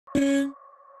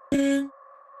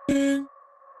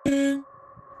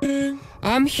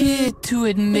I'm here to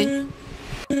admit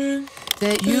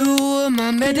that you were my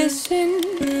medicine.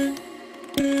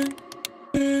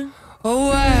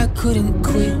 Oh, I couldn't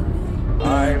quit,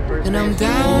 and I'm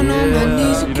down on my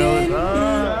knees again.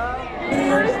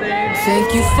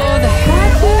 Thank you for the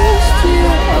happiest year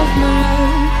of my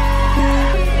life.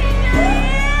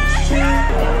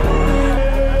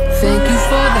 Thank you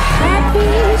for the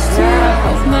happiest year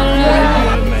of my life.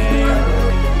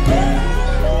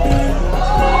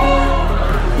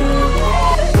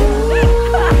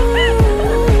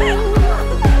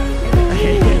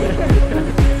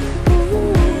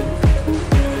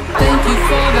 Thank you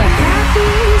for the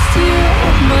happiest year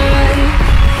of my life.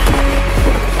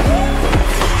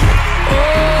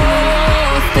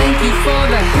 Oh, thank you for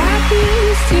the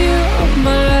happiest year of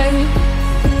my life.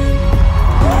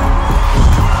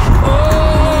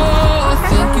 Oh,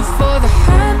 thank you for the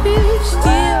happiest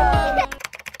year.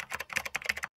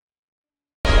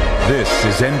 This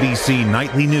is NBC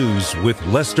Nightly News with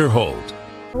Lester Holt.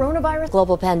 Coronavirus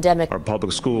global pandemic. Our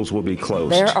public schools will be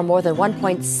closed. There are more than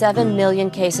 1.7 million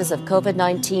cases of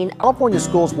COVID-19. California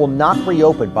schools will not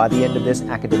reopen by the end of this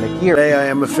academic year. Today I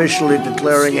am officially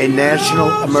declaring a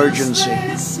national emergency.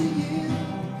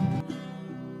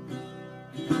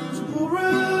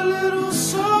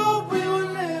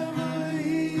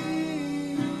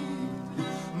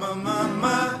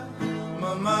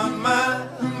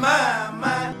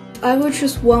 I would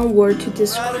choose one word to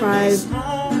describe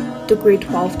the grade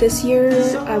 12 this year.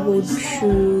 I would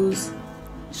choose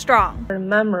strong,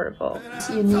 memorable,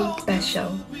 unique,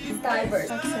 special, diverse,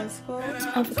 successful,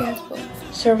 unforgettable,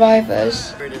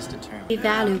 survivors,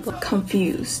 valuable,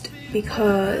 confused,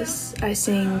 because I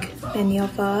think many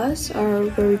of us are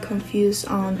very confused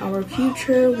on our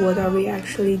future. What are we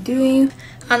actually doing?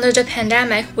 Under the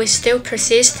pandemic, we still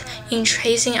persist in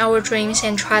chasing our dreams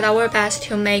and tried our best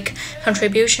to make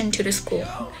contribution to the school.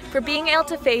 For being able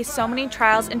to face so many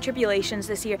trials and tribulations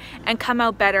this year and come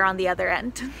out better on the other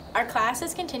end. Our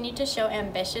classes continue to show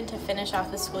ambition to finish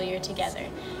off the school year together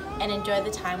and enjoy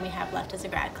the time we have left as a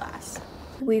grad class.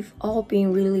 We've all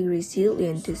been really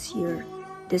resilient this year.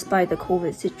 Despite the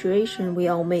COVID situation, we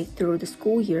all made through the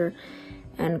school year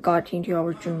and got into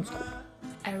our dream school.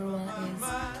 Everyone is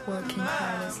working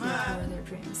tirelessly toward their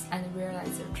dreams and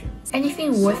realize their dreams.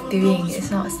 Anything worth doing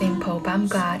is not simple, but I'm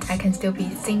glad I can still be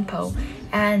simple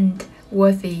and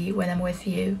worthy when I'm with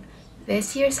you.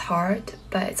 This year's hard,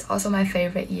 but it's also my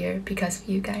favorite year because of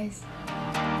you guys.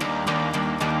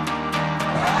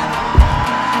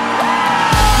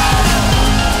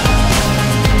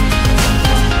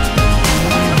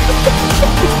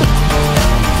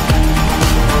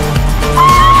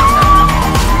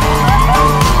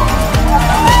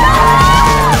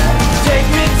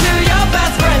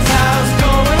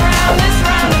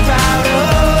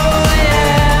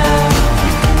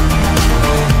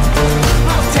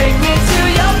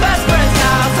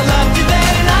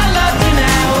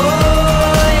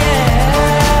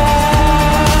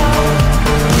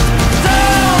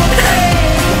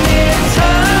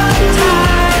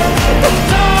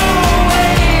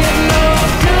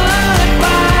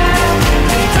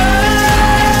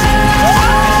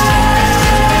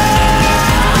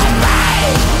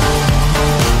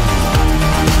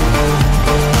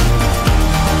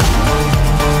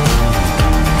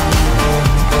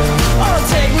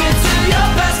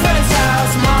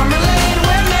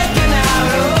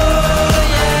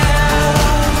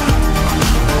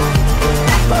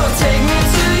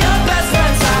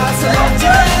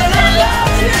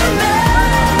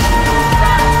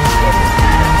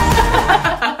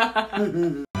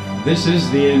 This is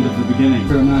the end of the beginning.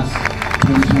 From us,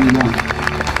 2021.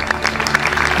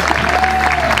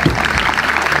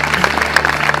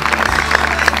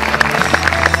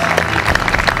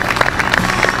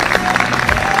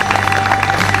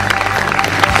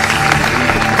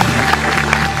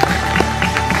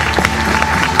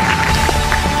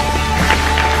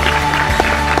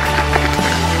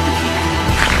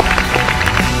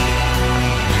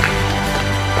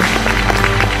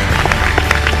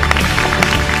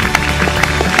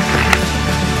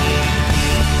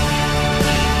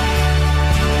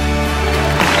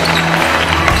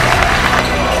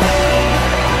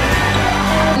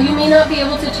 Not be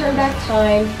able to turn back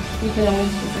time, you can always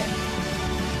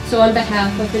visit. So on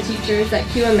behalf of the teachers at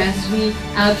QMS, we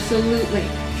absolutely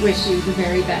wish you the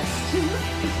very best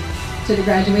to the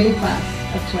graduating class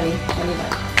of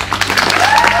 2021.